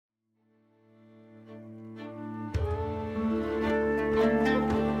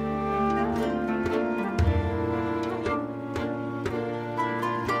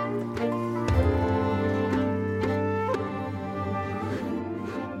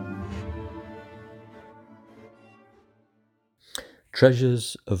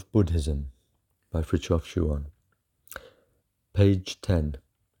Treasures of Buddhism by Fritjof Schuon. Page 10.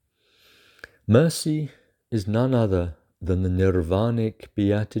 Mercy is none other than the nirvanic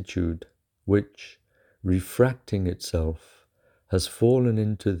beatitude which, refracting itself, has fallen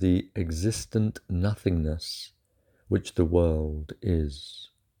into the existent nothingness which the world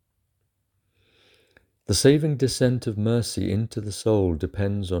is. The saving descent of mercy into the soul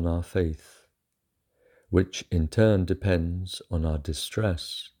depends on our faith, which in turn depends on our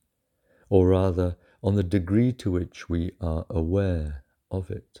distress, or rather on the degree to which we are aware of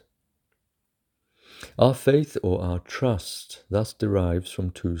it. Our faith or our trust thus derives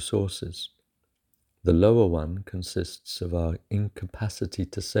from two sources. The lower one consists of our incapacity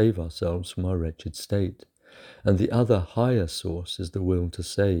to save ourselves from our wretched state, and the other higher source is the will to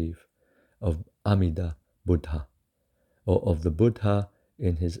save, of Amida Buddha, or of the Buddha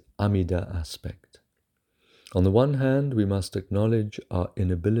in his Amida aspect. On the one hand, we must acknowledge our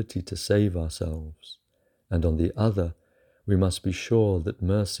inability to save ourselves, and on the other, we must be sure that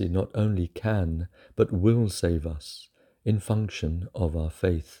mercy not only can, but will save us in function of our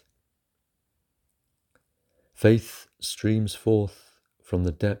faith. Faith streams forth from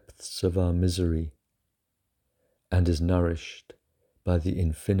the depths of our misery and is nourished by the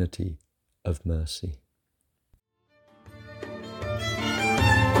infinity of mercy.